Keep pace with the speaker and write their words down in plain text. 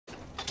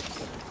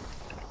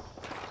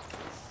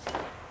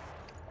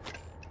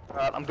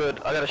Alright, I'm good.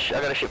 I got a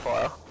ship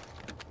fire.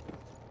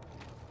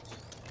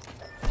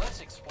 Let's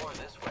explore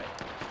this way.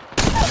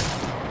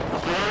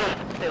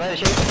 See you later,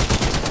 sheep.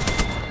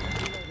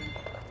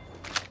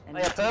 Oh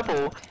yeah,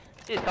 purple.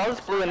 See, colours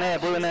blue in there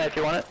if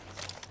you want it.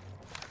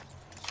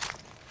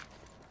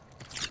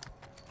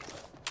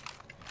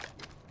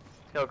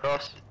 Let's go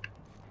across.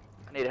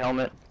 I need a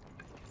helmet.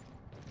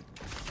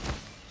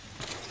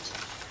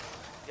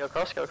 Go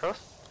across, go across.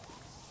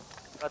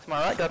 Go to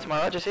my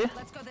right, just here.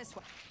 Let's go this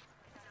way.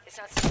 It's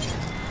not safe.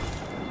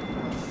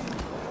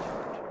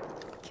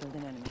 Killed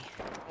an enemy.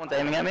 Someone's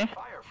aiming at me.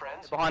 Fire,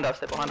 friends. They're behind us,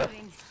 they're behind us.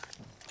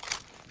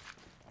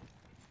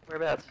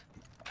 Whereabouts?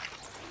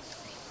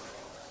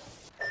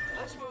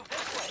 Let's move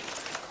this way.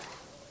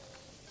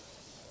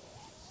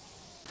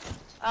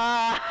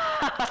 Ah!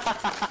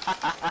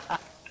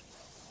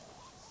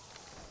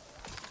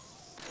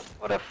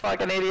 What a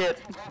fucking idiot.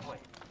 That way.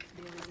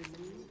 There is a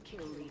new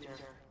kill leader.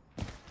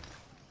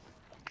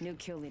 New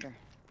kill leader.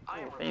 I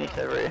am Phoenix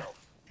over here.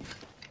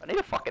 I need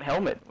a fucking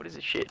helmet. What is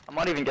this shit? I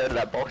might even go to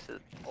that box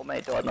that old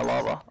mate died in the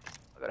lava.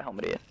 I got a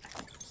helmet here.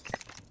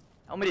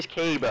 Helmet is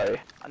key, bro.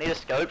 I need a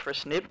scope for a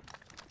snip.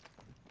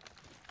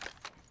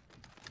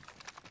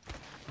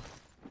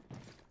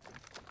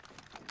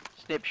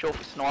 Snip short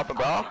for sniper,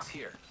 bro. Optics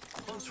here.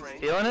 Close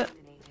range. Feeling it?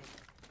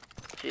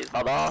 Cheers,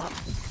 brother.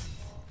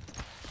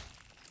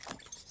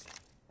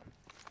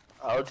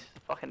 Oh, let's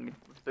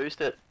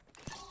boost it.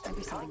 Might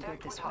be something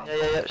good this way.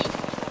 Yeah.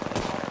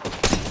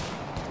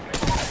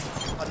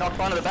 I knocked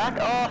one to the back.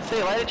 Oh, see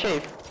you later,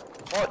 Chief.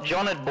 What?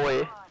 John Red Boy.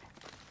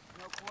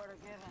 No quarter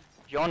given.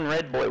 John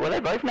Red Boy. Were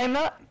they both named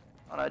that?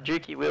 Oh no,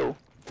 Dukey Will.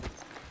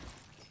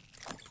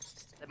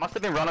 They must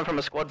have been running from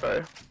a squad,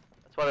 bro.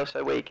 That's why they were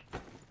so weak.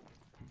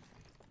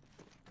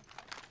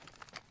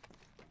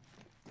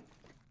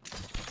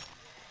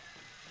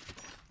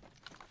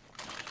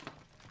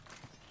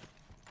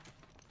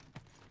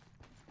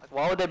 Like,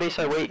 why would they be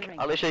so weak?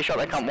 I literally shot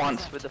that cunt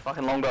once with the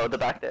fucking longbow at the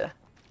back there.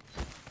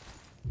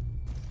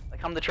 Like,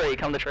 come the tree,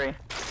 come the tree.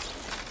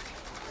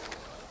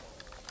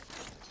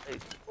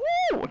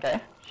 Ooh,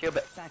 okay. Shield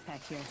bit.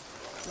 Backpack here.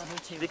 Level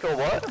 2. Be cool,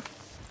 what?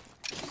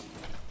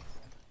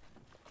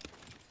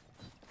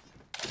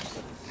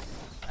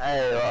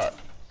 Hey,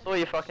 saw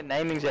your fucking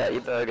namings out,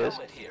 you burgers.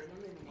 Helmet here.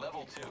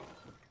 Level 2.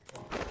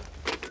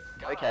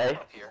 Got Okay.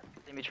 up here.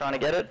 See me trying to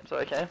get it, so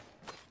okay.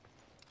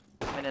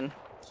 Coming in.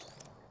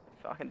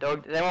 Fucking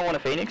dog. Does anyone want a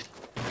Phoenix?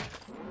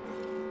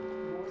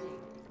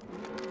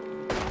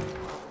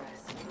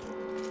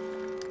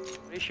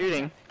 What are you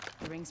shooting?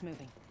 The ring's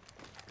moving.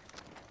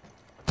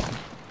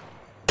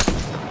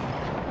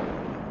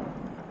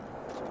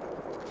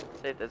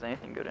 See if there's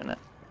anything good in it.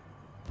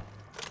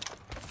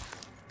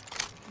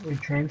 We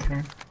train.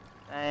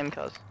 Same,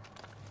 cuz.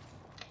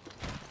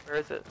 Where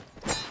is it?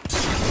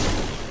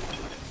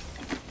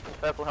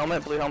 Purple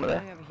helmet, blue helmet there.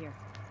 Going over here.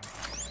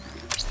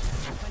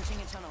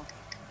 Punching a tunnel.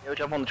 Yo,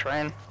 jump on the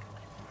train.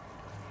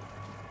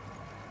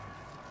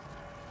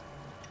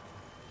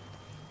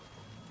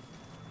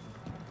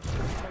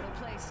 Portal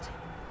placed.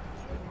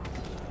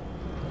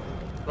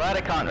 Glad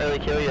I can't really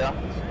kill you.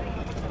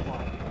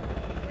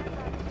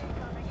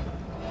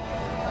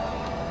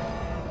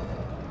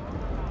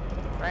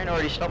 Train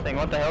already stopping,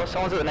 what the hell?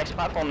 Someone's at the next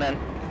platform then.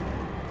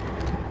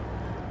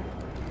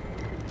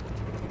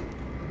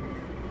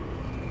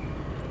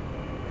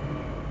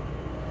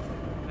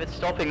 If it's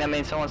stopping, that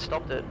means someone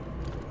stopped it.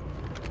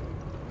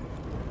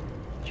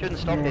 Shouldn't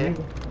stop here.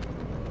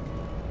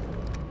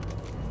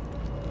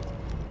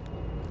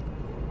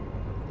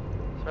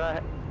 That's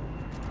right.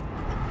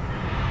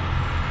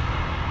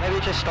 Maybe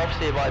it just stops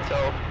here by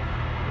itself.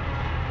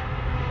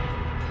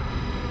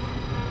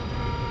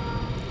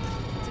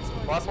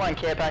 Lifeline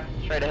care pack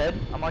straight ahead.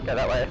 I might go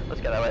that way.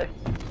 Let's go that way.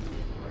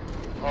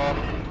 Oh,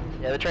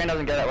 yeah, the train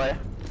doesn't go that way.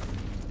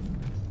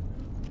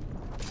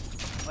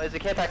 Oh, there's a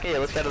care pack here.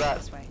 Let's go to that.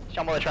 This way.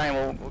 Jump on the train.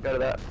 We'll go to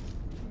that.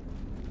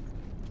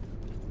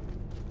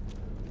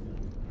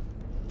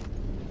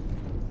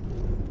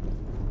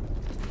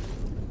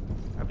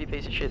 Happy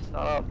piece of shit.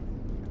 Start up.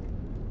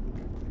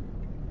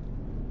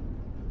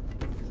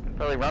 Can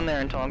probably run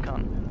there in time,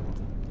 cunt.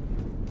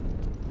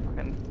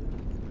 Fucking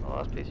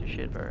last piece of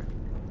shit, bro.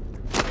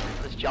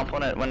 Just jump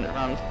on it when it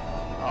runs.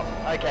 Oh,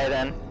 okay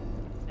then.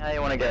 Now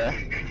you wanna go.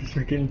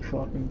 Freaking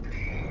fucking.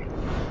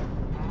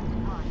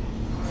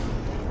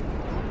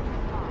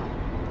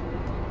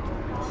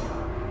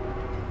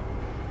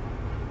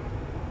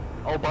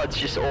 Old bud's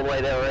just all the way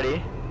there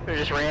already. We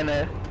just ran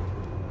there.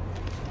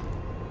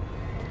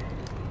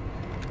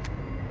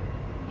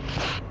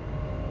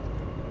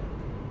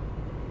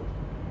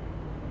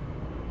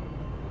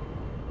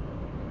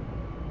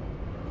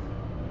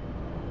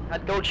 I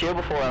had gold shield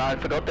before and I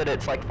forgot that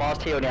it's like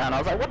fast heal now and I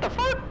was like, what the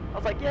fuck? I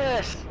was like,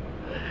 yes!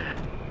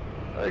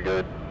 So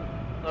good.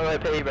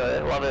 RIP,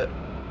 bro, love it.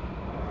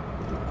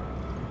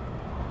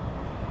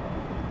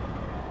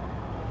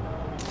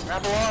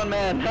 Grab on,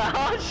 man.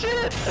 Oh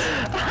shit!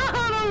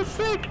 That was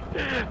sick!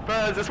 Bro,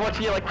 I was just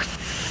watching you like,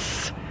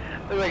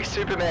 look like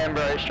Superman,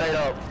 bro, straight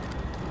up.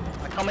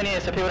 I come in here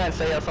so people don't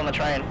see us on the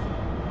train.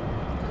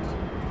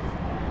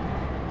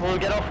 We'll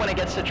get off when it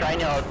gets to train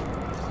yard.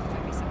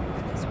 Might be something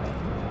good this way.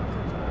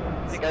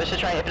 If it goes to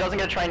train, if it doesn't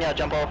get to train yard,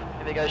 jump off.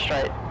 If it goes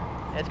straight.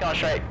 Yeah, it's going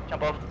straight,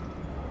 jump off.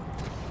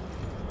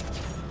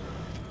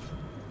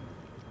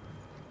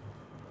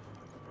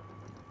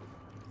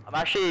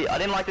 I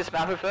didn't like this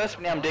map at first,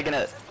 but now I'm digging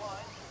it.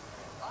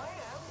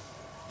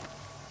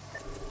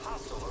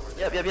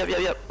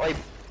 Yep. Wait,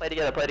 play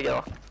together.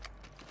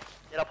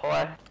 Get up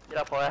high.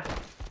 Let's go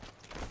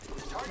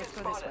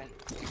this way.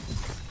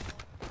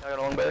 I got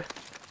a longbow.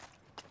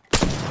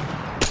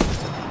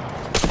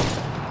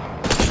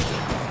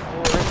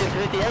 Oh,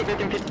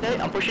 58,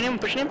 I'm pushing him.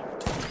 Setting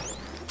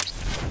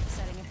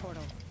a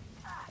portal.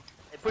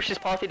 Hey, push this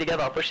party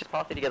together,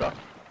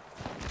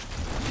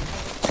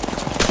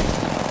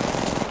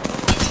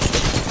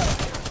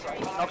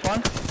 Knocked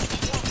one.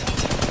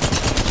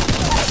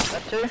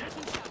 That's two.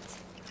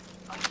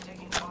 I'm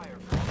taking fire.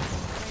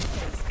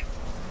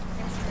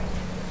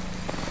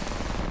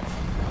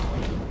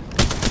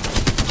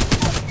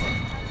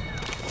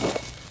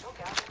 Look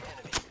out,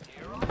 enemy.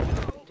 Here on.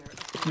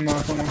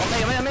 Knock on him.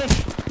 On me.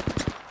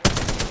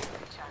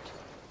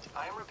 I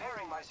am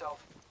repairing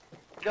myself.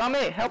 Get on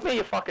me, help me,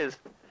 you fuckers.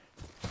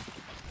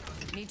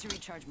 Need to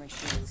recharge my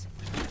shields.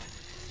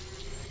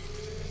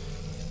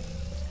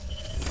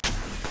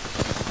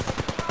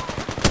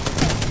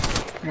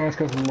 No, this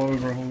guy's low,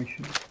 bro. Holy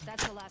shit.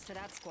 That's the last of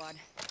that squad.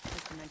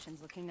 This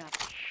dimension's looking up.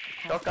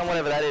 Shotgun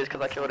whatever that is, because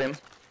I killed him.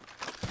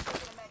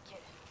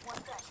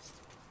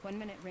 1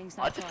 minute, rings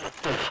not charged.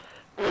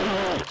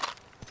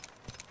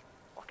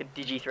 Fucking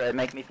digi-thread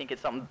make me think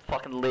it's something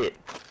fucking lit.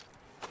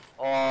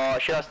 Oh,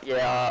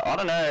 yeah, I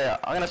don't know.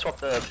 I'm gonna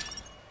swapping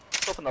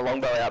the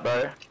longbow out,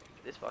 bro.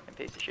 This fucking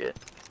piece of shit.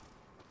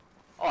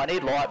 Oh, I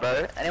need light,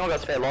 bro. Anyone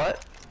got spare light?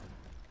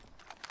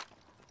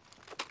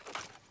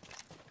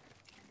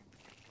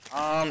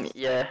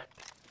 Yeah.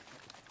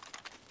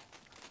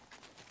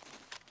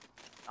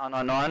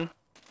 999.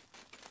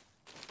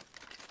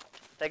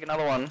 Take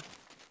another one.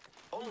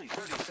 Only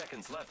 30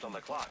 seconds left on the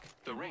clock.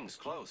 The ring's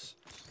close.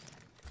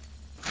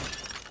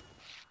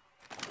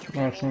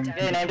 Nice one.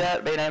 Be named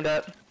out.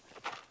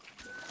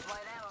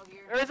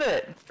 Where is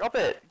it? Drop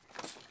it.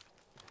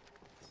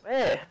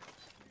 Where?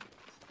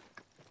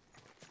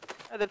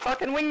 Oh, the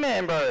fucking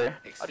wingman, bro.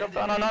 I dropped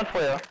 999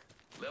 for you.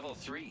 Level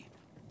 3.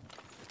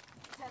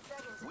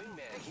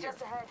 Wingman here.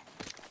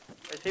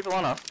 There's people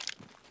on us.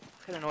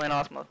 Fucking annoying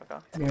ass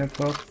motherfucker. Yeah,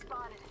 fuck.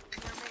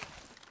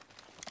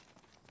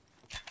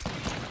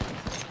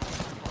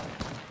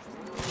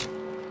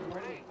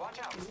 Grenade, watch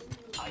out.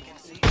 I can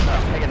see you.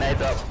 Oh, taking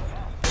nades up.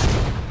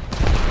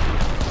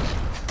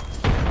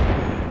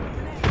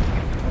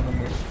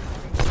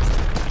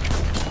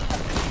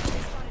 They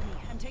spotted me.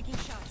 I'm taking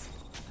shots.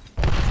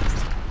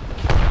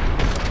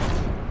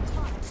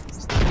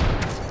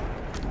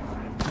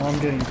 I'm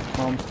getting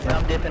pumped. Yeah,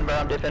 I'm dipping, bro.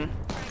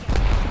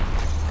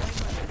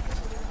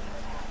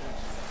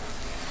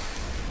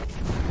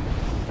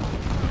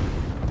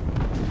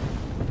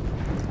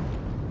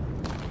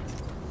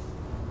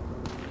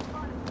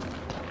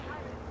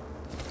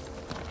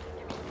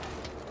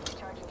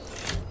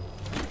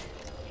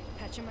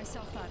 Patching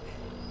myself up.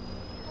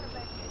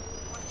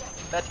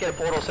 Let's get a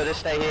portal, so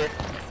just stay here.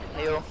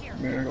 Heal.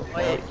 Yeah, I got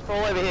Wait, fucked.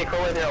 crawl over here,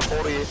 I'll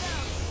portal you.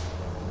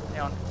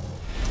 Down.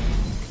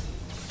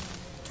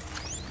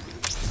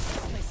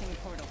 Placing a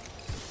portal.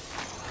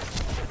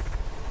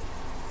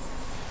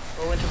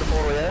 Roll into the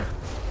portal, yeah?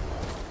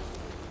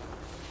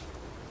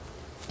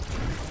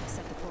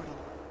 Set the portal.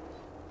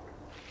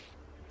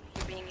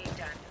 Be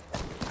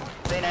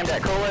named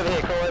out.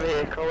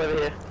 Crawl over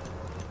here.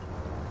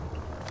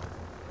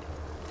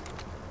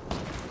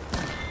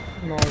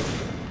 No.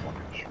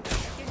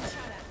 Getting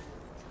shot at.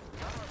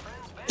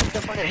 Just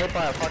got fucking hit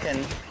by a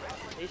fucking...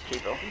 These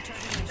people.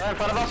 Go in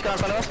front of us,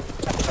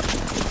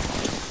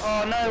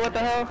 Oh no, what the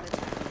hell?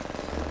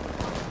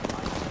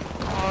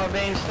 Oh,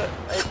 being so...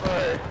 Hey,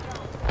 bro.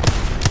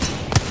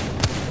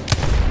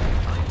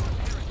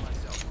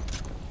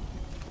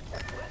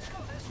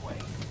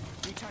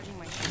 Recharging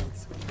my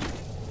shields.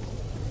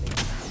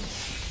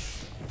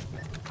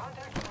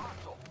 Contact with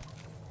hostile.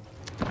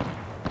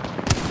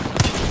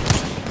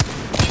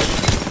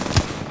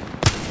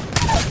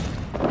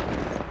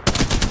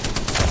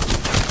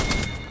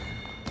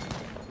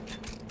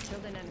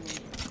 Killed an enemy.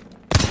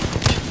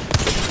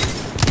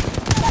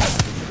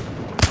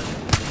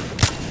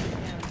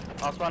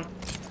 Last one.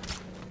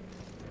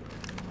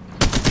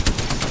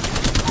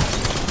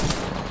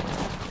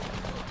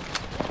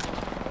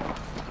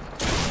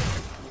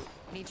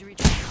 Need to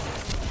recharge.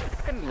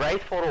 Fucking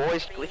Wraith portal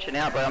always glitching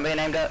out, bro. I'm being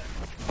aimed at.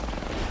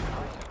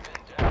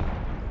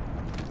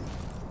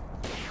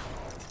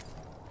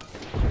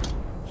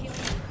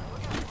 Healing.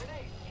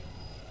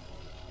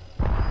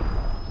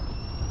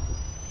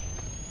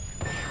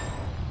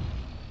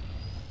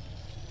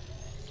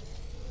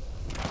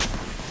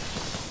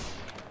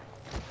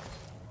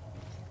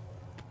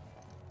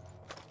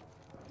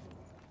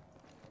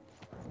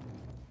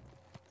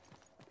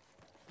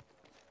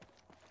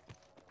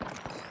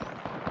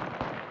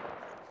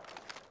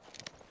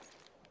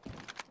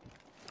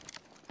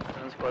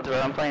 some squads, bro.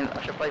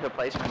 I should play for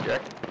placement,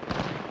 Jack.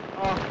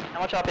 Oh,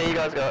 how much RP you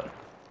guys got?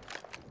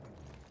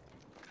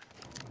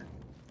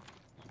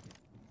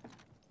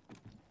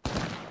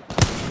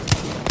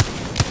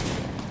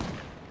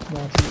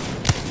 Nice.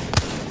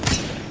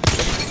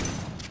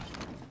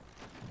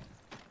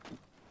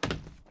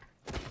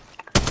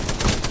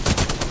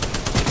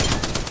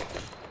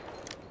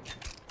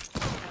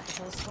 Got the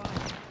whole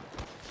squad.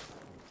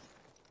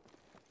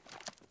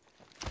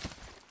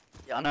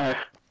 Yeah, I know.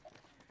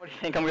 What do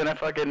you think I'm gonna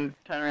fucking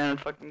turn around and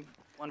fucking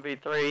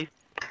 1v3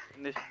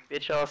 in this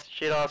bitch ass,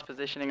 shit ass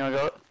positioning I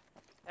got?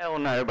 Hell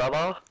no,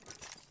 brother.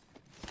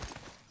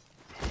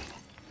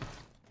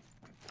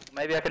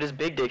 Maybe I could just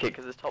big dick it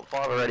because it's top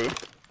 5 already. You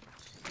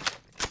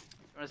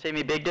wanna see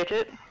me big dick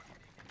it?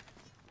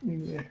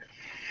 Yeah.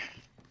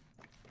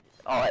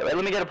 Oh wait, let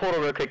me get a portal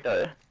real quick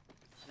though.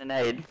 And a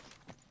nade.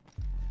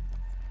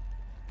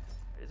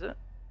 Is it?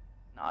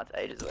 Nah, it's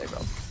ages away, bro.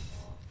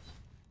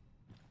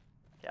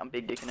 Okay, I'm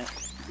big dicking it.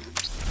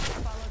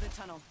 Follow the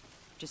tunnel.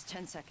 Just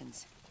 10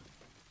 seconds.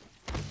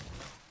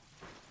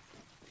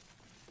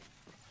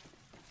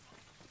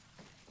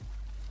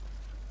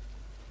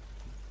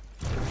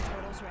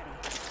 Portal's ready.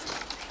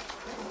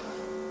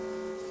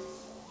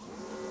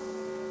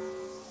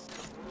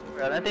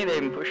 Bro, I don't think they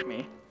even push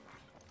me.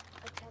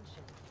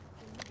 Attention.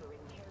 Delivering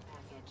care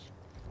package.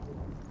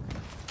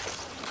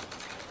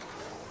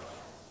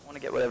 I wanna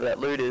get whatever that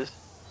loot is.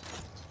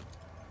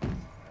 And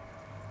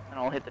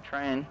I'll hit the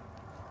train.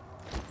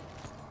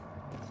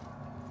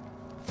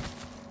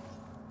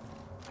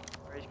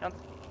 Bro, you can't...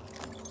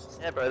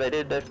 Yeah, bro, they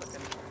did. They're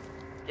fucking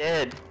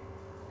scared.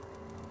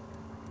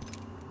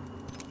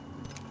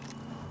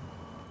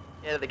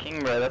 Scared of the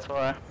king, bro. That's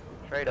why.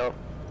 Straight up.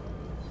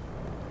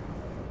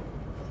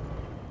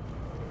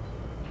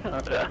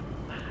 Yeah.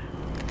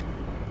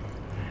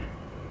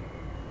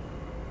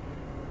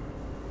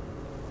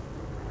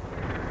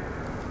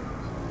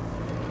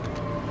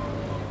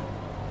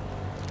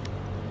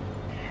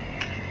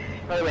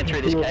 Probably went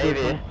through this cave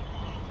here.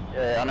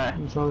 Yeah, I know.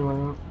 It's only way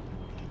up.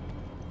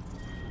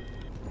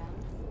 Round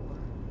 4.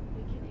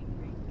 Beginning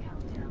ring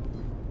countdown.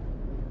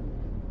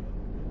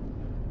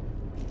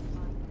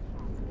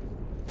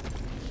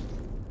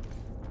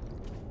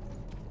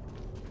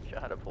 Wish I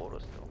had a portal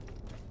still.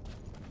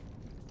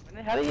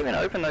 How do you even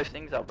open those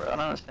things up, bro? I don't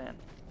understand.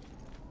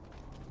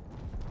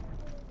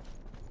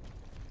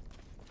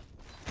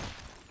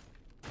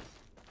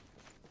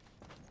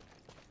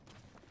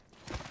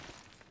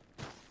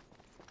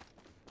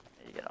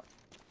 There you get up.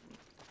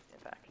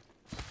 Get back.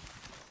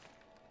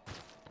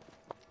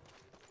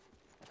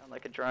 Sound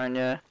like a drone,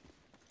 yeah.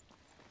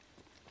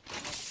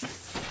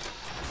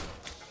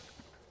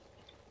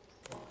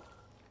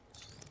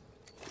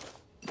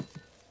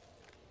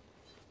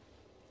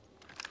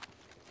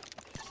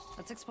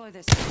 Let's explore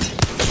this.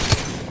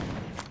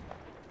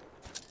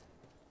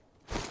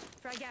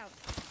 Frag out.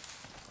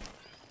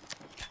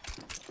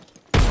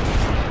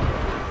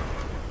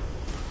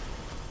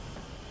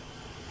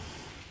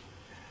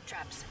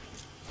 Traps.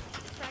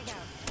 Frag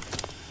out.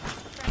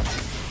 Frag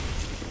out.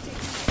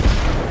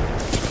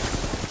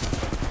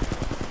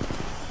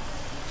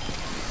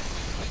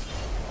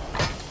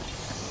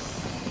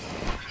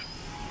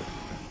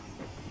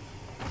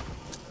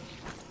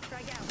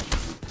 Frag out.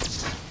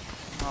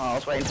 Oh, I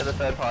was waiting for the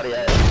third party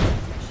out.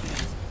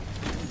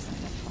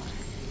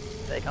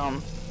 They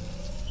come.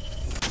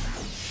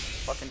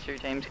 Fucking 2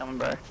 teams coming,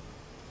 bro.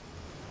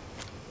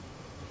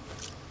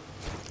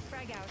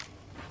 Frag out.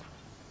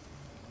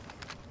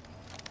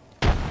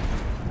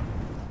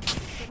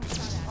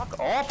 Fuck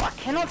off, I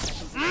cannot.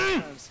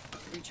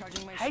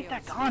 Recharging my Hate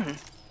that shields. gun.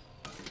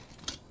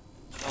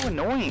 So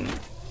annoying.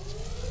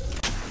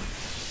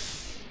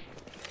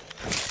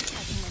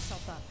 Patching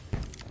myself up.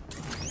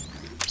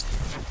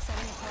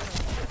 Setting a portal.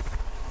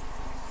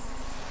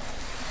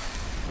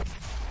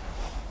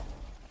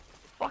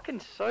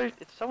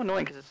 It's so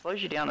annoying because it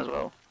slows you down as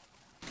well.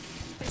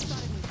 They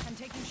spotted me. I'm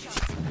taking shots.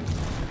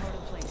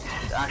 Portal placed.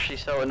 It's actually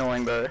so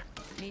annoying, bro.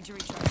 Need to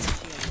recharge my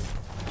shields.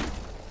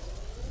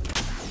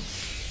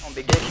 Come on,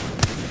 big dick.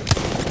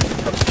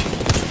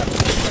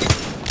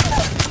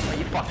 Oh,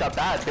 you fucked up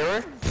bad,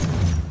 bro.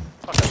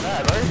 Fucked up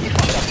bad, bro. You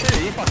fucked up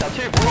too. You fucked up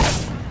too, boy.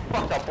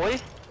 Fucked up,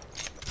 boy.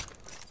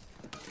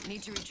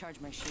 Need to recharge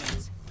my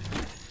shields.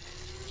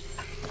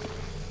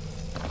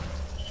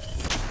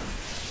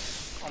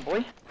 Come on,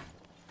 boy.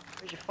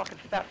 Where's your fucking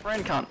fat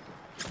friend, cunt?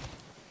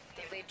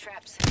 They've laid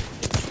traps.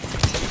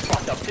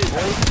 Fucked up too,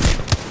 boy.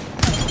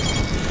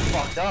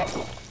 Fucked up.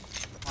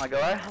 My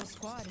guy. Whole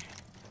squad.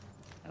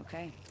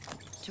 Okay.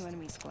 2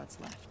 enemy squads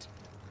left.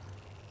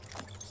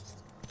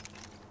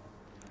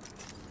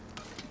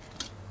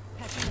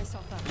 Patching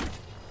myself up.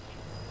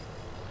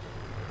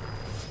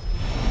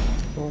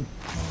 Boom.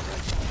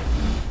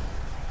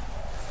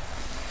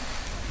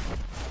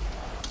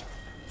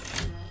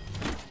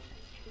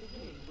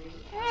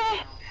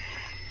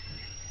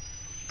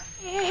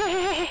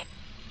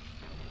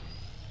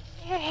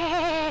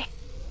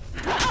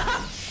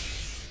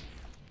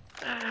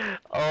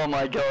 Oh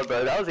my god,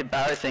 bro, that was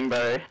embarrassing,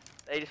 bro.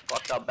 They just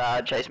fucked up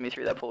bad chasing me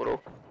through that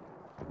portal.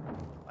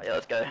 Oh yeah,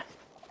 let's go.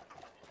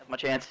 That's my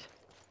chance.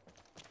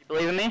 You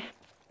believe in me?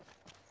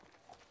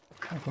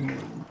 I can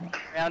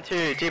Round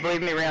 2. Do you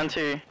believe in me? Round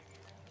 2.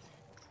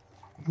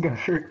 go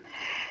through.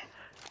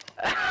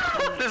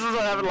 This is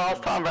what happened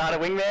last time, bro. I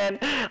had a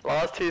wingman.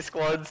 Last 2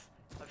 squads.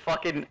 I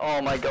fucking.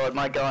 Oh my god,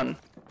 my gun.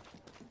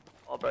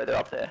 Oh, bro, they're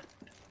up there.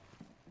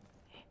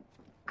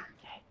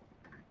 Okay.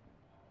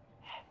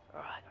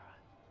 Alright, alright.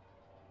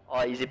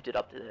 Oh, he zipped it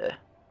up to there.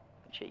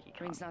 Cheeky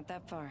cunt. Ring's not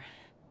that far.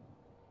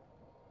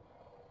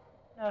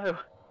 No.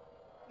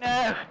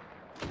 No!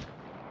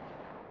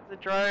 It's a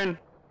drone.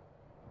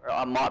 Bro,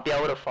 I might be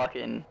able to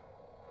fucking.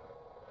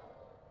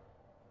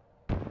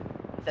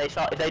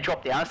 If they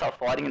drop down and start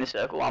fighting in a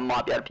circle, I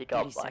might be able to pick 30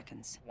 up like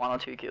seconds. 1 or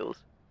 2 kills.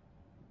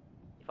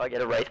 If I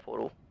get a Wraith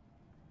portal.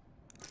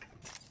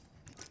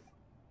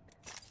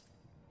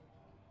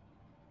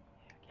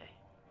 Okay.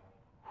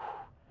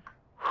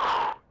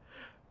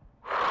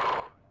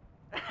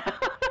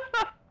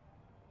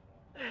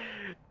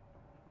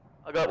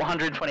 I got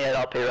 128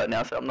 RP right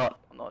now, so I'm not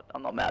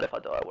mad if I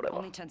die or whatever.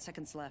 Only 10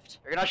 seconds left.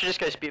 You reckon I should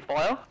just go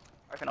Spitfire?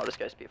 I reckon I'll just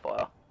go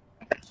Spitfire.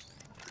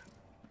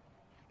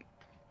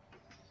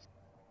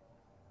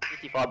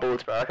 55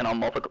 bullets, bro. I reckon I'll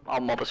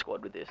mop a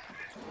squad with this.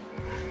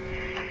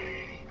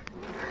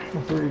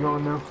 That's where you're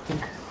going now, I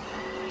think.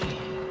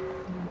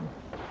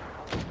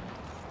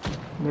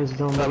 There's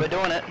the So we're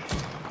doing it.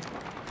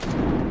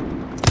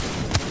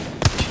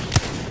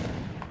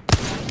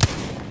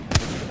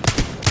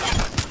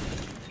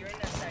 You're in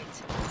their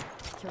sights.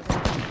 Kill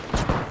them.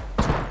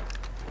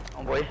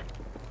 Oh boy.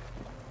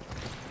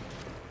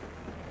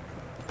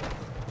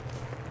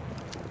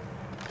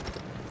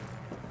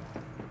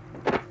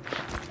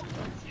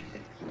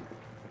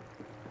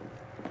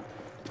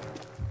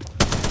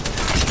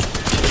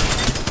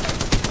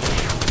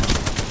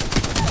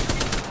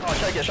 Oh,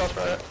 take your shots,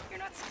 bro. You're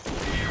not.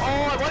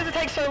 Oh, why does it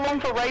take so long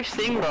for Wraith's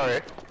thing, bro?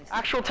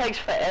 Actual takes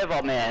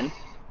forever, man.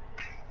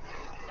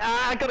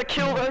 Ah, I gotta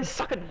kill those.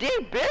 Suck a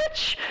dick,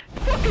 bitch!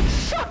 Fucking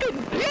suck it,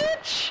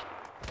 bitch!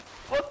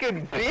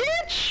 Fucking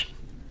bitch!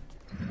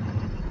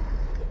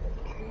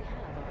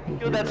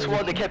 Kill that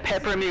squad that kept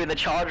peppering me with the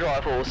charge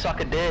rifle. Suck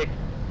a dick.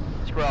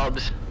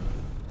 Scrubs.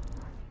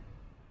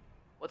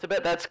 What's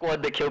about that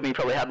squad that killed me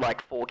probably had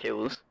like 4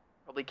 kills.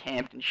 Probably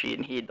camped and shit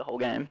and hid the whole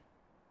game.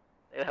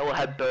 They all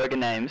had burger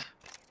names.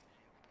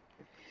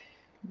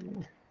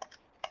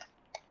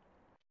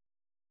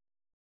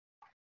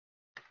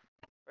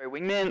 Bro,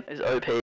 Wingman is OP.